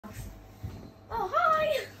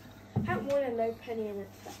pillow penny in it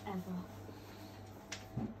forever.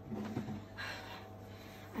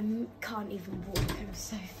 I can't even walk, I'm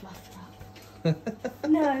so fluffed up.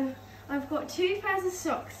 No, I've got 2 pairs of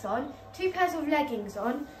socks on, 2 pairs of leggings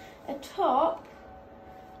on, a top,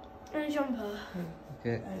 and a jumper.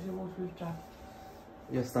 Okay. There's your waterproof jacket.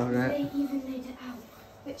 Your stuff, right? They even laid it out.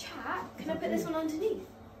 Which hat? Can I put this one underneath?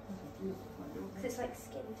 Because it's like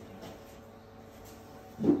skin.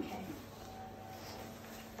 Okay.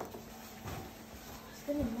 It's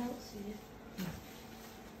going to melt soon.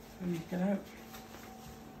 When you get out.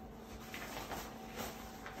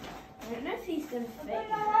 I don't know if he's going to fit.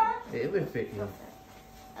 It will fit you. No,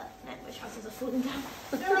 my trousers are falling down.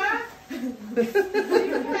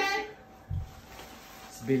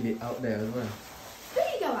 It's Billy out there as well. Did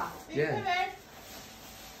he go out? Yeah.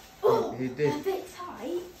 Oh, He a did. bit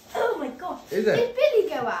tight. Oh my gosh. Is it? Did Billy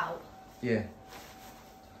go out? Yeah.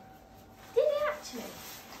 Did he actually?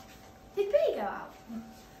 Did Billy go out?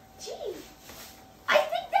 Gee. I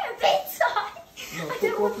think they're a bit tight. No, I put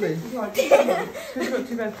don't want properly. It's like, because you've got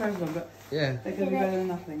 2 pairs of clothes on, but Yeah. they're going to be better than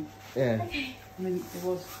nothing. Yeah. Okay. I mean, it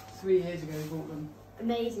was 3 years ago we bought them.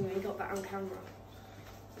 Amazing when we got that on camera.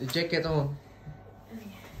 The jacket on. Oh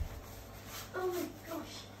yeah. Oh my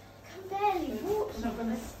gosh. Can barely walk. They're not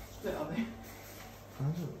going to split, are they? I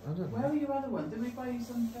don't Where know. are your other ones? Didn't we buy you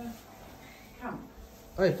some for camp?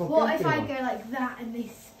 Oh, for What if I camping go like that and they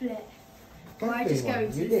split? one. Or I just go Camping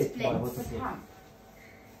into one. You the did buy splits. waterproof. For camp?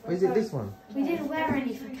 Or is it this one? We didn't wear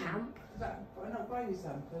any for camp. Why not buy you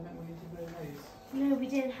some? Because I don't want you to wear those. No, we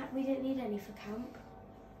didn't. We didn't need any for camp.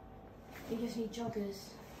 We just need joggers.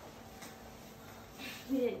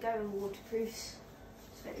 We didn't go in waterproofs.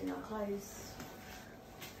 Just in our clothes.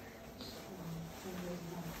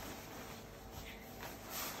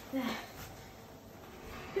 There.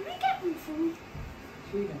 Did we get them from?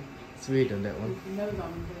 Sweden. Sweden, that one. No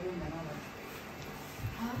one put it in there, are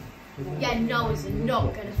they? Yeah, Noah's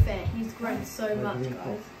not gonna fit. He's grown so much,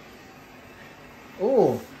 guys.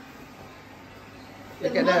 Oh!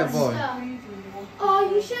 Look The at that boy. monster.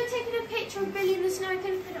 Oh, you should have taken a picture of Billy in the snow. I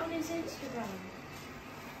could have put it on his Instagram.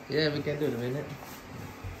 Yeah, we can do it in a minute.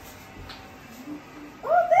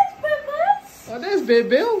 Oh, there's Boobas. Oh, there's Baby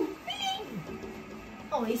Bill.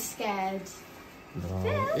 Oh, he's scared. No,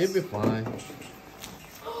 Yes. it'll be fine.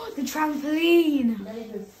 Oh, the trampoline.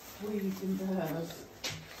 Neighbours squeezed into hers.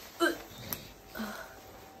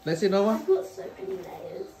 Let's see, Noah. I've got so many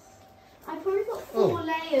layers. I've probably got 4 Oh.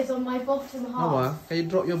 layers on my bottom half. Noah, can you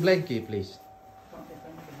drop your blanket, please? Can't get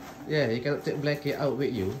anything. Yeah, you can take blanket out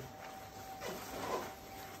with you.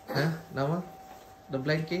 Huh, Noah? The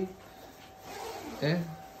blanket? Yeah?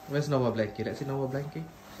 Where's Noah blanket? Let's see Noah blanket.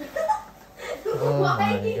 Oh Why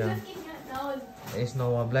my are you God. looking at those? It's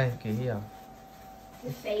Noah blanket here.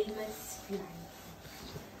 The famous blanket.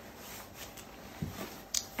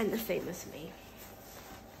 And the famous me.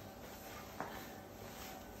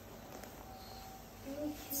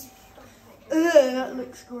 Ugh, that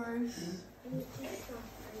looks gross. And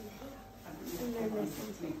then this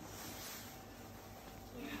one.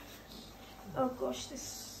 Oh gosh, this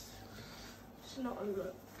is not a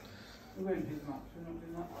look. We won't do much. We're not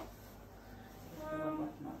doing that. Not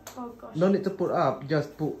much. Oh gosh. No need to put up,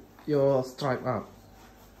 just put your stripe up.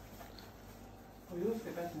 Well, yours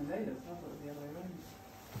fit better than Layla's. I thought it was the other way around.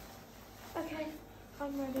 Okay,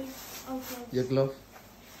 I'm ready. Okay. Your glove.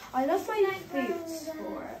 I love my boots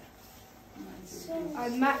for it.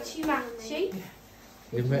 I'm matchy.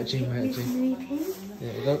 You're matching. With me pink.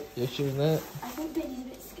 Yeah, look, your shoes there. I think Billy's a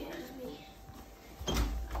bit scared of me.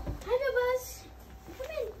 Hi, Bubba's.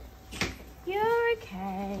 Come in. You're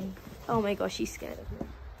okay. Oh my gosh, she's scared of me.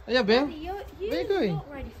 Yeah, Ben. You're Where you going?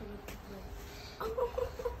 not ready for me.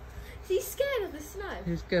 He's scared of the snow.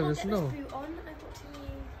 He's scared of the snow. I've got this boot on. I've got too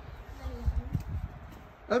many layers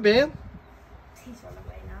on. Oh, Ben. He's run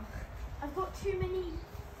away now. I've got too many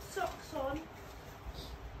socks on.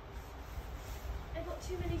 I've got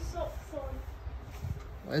too many socks on.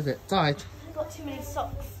 What is it? Tight. I've got too many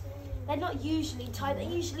socks. They're not usually tight. They're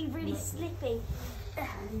usually really slippy.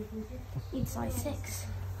 Need size 6.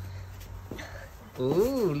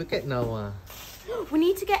 Ooh, look at Noah. We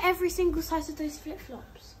need to get every single size of those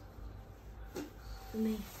flip-flops. For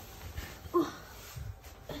me. Oh.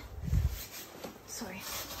 Sorry.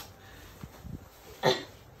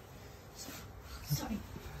 Sorry.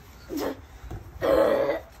 Okay,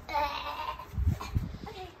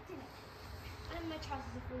 and my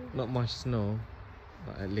trousers are full. Not much snow,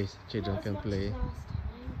 but at least children Not as can much play. as last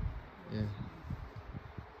time. Yeah.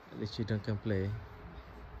 At least children can play.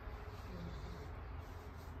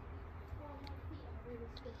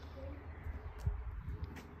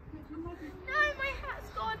 No, my hat's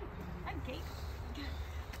gone. I'm blankie.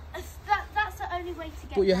 That's the only way to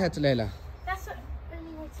get Put your down. hat, Layla. That's the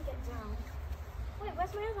only way to get down. Wait,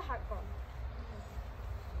 where's my other hat gone?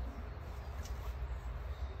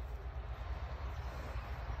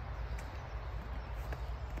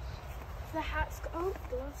 The hat's gone. Oh,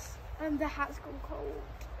 gosh. The hat's gone cold.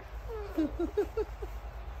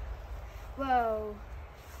 Whoa.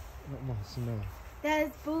 Not more snow.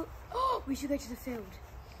 There's bull. Oh, we should go to the field.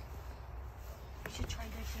 We should try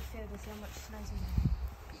and go to the field and see how much snow's in there.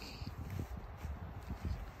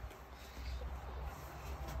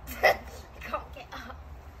 I can't get up.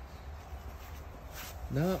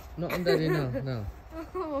 No, not on Daddy, no, no.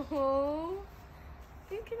 Oh,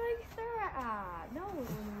 who can I throw it at? No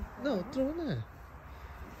one. No, throw it there.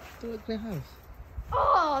 Throw it to the house.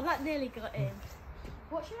 Oh, that nearly got in.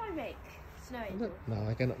 What should I make? Snow angel. No,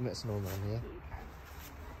 I cannot make snowman here.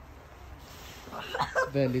 You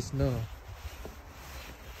Barely snow. can.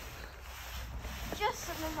 Just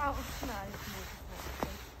an amount of snow.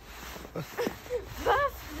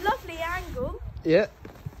 Lovely angle. Yeah.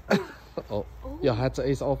 Oh, your hat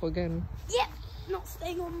is off again. Yep, not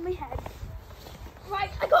staying on my head.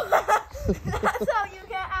 Right, I got that. That's how you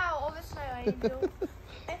get out of a snow angel.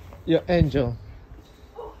 Your angel.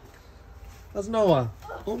 That's Noah.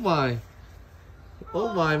 Oh my.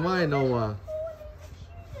 Oh my, Noah.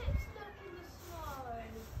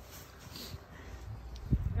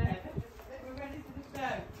 We're ready to go.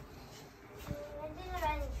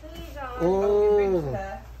 Oh,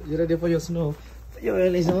 you ready for your snow? Put your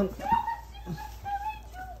wellies on.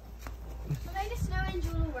 I made a snow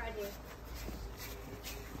angel already.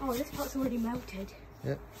 Oh, this part's already melted.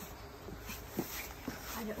 Yeah.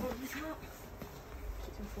 I don't want this hat.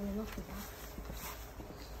 Keeps on falling off with that.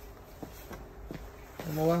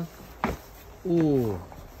 One more one. Ooh.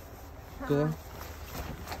 Go on.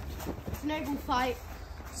 Snowball fight.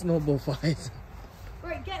 Snowball fight.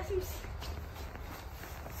 Right, get some.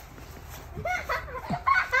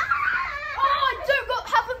 Oh,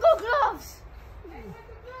 haven't got gloves.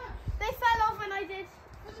 They fell off when I did.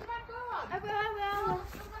 I will.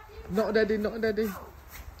 Not Daddy, not Daddy.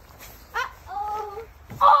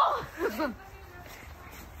 Oh!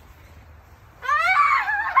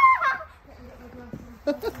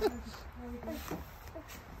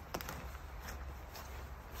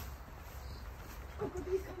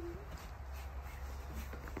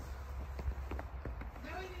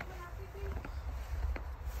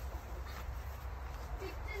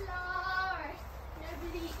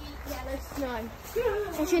 Nobody eat yellow snow.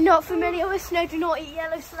 If you're not familiar with snow, do not eat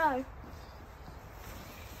yellow snow.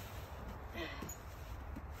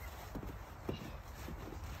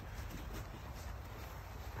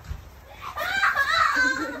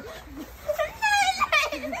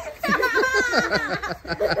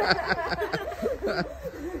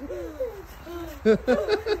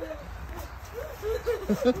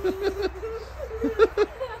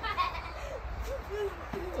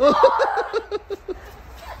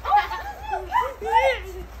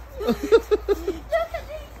 Look at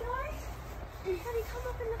these guys. Honey, come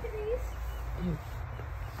up and look at these.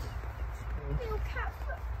 Little cat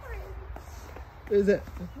footprints. Is it?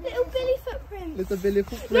 Little Billy footprints. Little Billy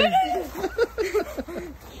footprint.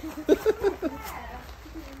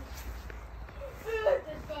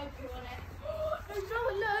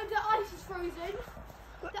 No, the ice is frozen.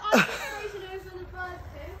 The ice is frozen over the bird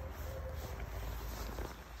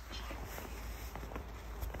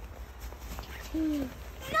poo.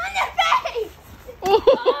 Not in the face! You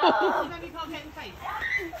can't get in the face.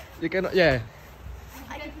 You cannot, yeah.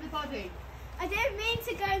 I go for the body. I didn't mean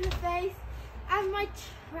to go in the face. And my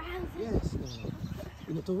trousers. Yes.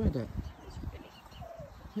 You got to wear that.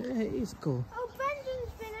 Yeah, it is cool. Oh,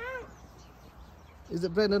 Brendan's been out. Is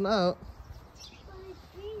it Brendan out? Well, he's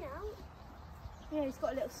been out. Yeah, he's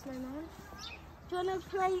got a little snowman. Do you want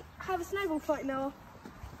to have a snowball fight now?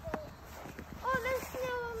 Oh, there's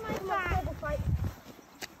snow on my back. Snowball fight.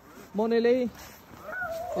 Morning, Lee.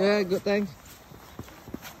 Yeah, good, thanks.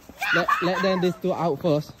 Let them these two out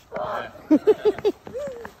first.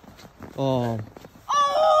 Oh.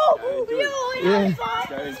 Oh! You're Yeah.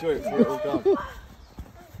 Go enjoy it before it's all done. No,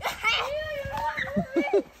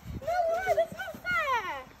 that's not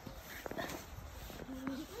fair.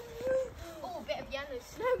 Oh, a bit of yellow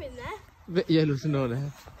snow in there. Bit yellow snow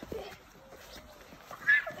there.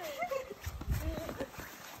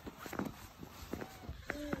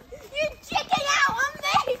 You chicken out on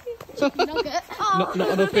me! Chicken nugget. Oh. Not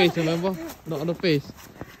on the face, remember? Not on the face.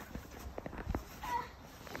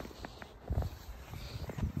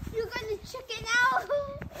 You're gonna chicken out.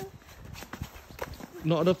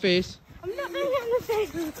 Not on the face. I'm not doing it on the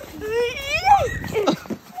face.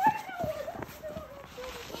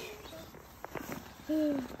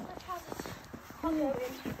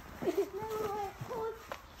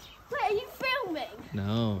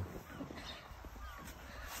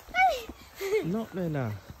 Not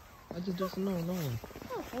Lena. I just don't know. No.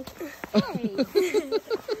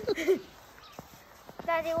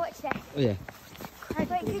 Daddy, watch this. Oh yeah. Wait,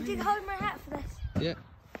 could you hold my hat for this? Yeah.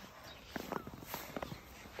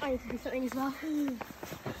 I need to do something as well.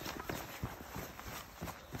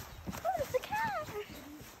 Oh, it's a cat.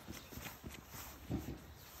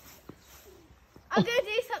 I'm going to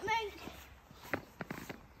do something.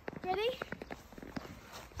 Ready?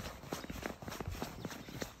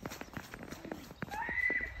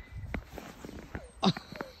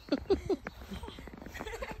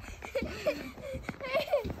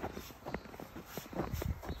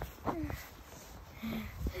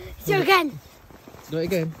 Do it again. Do it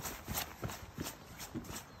again.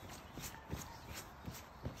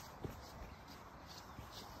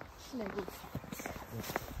 No, you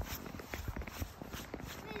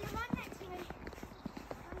run next to me.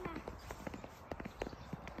 Run there.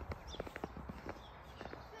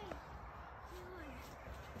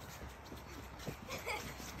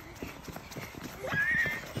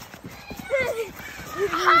 3, 2,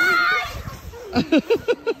 1.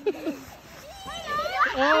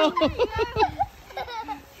 Oh.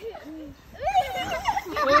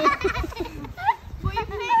 Were you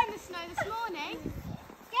playing in the snow this morning?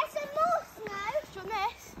 Get some more snow. Do you want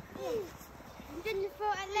this? You didn't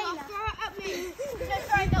throw it at Layla. Throw it at me. No,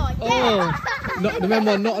 throw it not. Oh. No,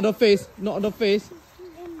 remember, not on the face. Not on the face.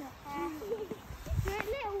 In the hair. Do it,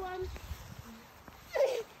 little one.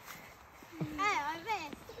 Hey, I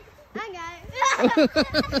missed. Hang on. Come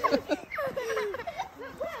here. Do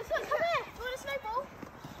you want a snowball?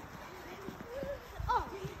 Oh.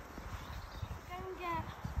 Go and get.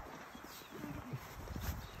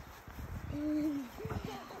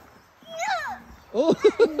 Oh.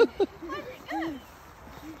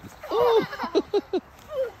 Oh.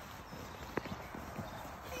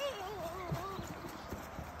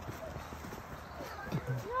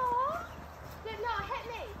 No, hit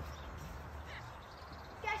me.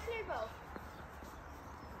 Get a snowball.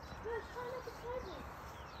 No, try not to throw me.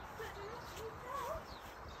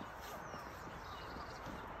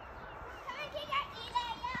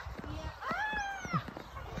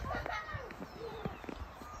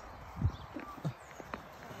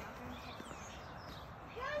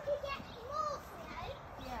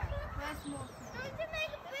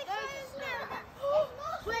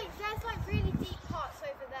 Wait, there's like really deep parts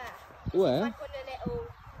over there. Where? Like on a little.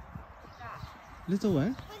 Little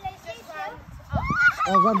where? Just round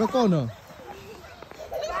Oh, round the corner.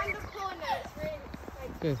 round the corner. It's really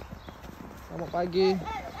like. Okay. Selamat pagi.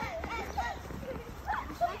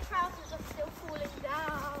 My trousers are still falling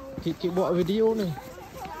down. Cik buat video ni.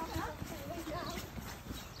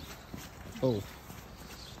 Oh.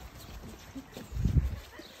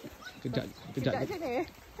 Kejap.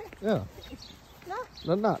 Ya.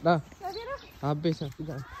 Dah nak dah. Habis dah.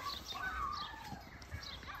 Kejap.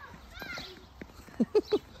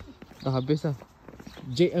 Dah habis dah.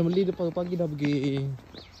 Jake Emily dia pagi-pagi dah pergi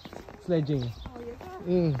sledging.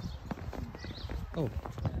 Oh.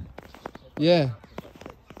 Yeah.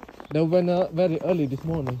 They went very early this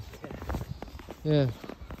morning. Yeah.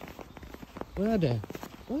 Where are they?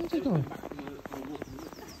 Where are they going?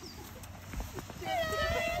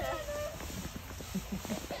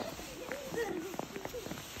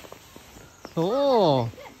 Oh.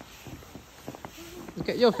 Look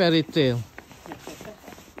at your fairy tale.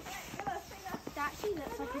 That actually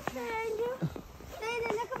looks like a angel.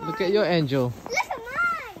 Look at your angel. Look at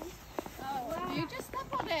mine. Oh, you just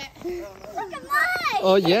step on it. Look at mine.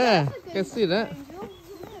 Oh yeah, can see that.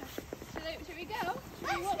 Should we go?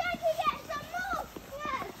 Let's go to get some more.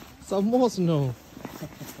 Yes. Some more snow.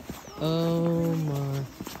 Oh my.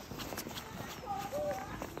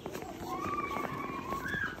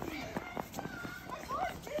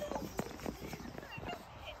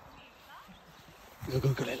 Go,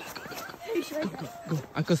 Layla, go.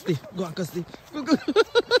 Uncle Steve, go, Uncle Steve. Go.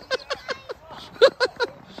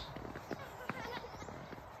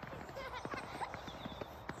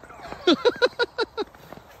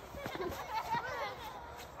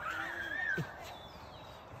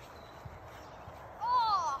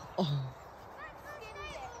 Oh.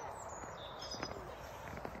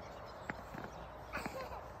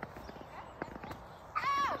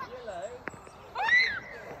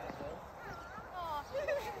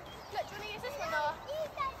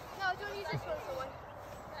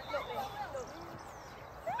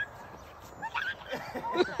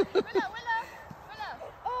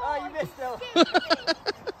 Oh, you missed it.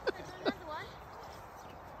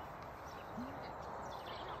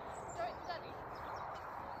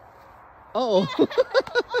 Oh.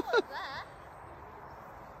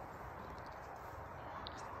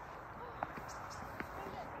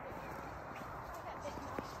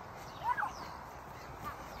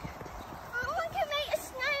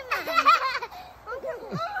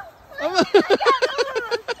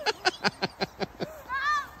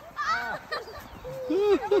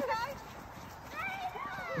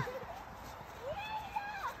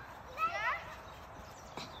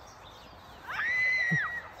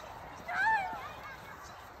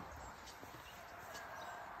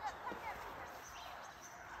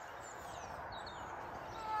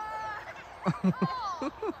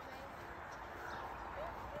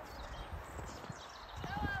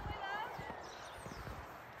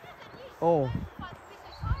 Oh.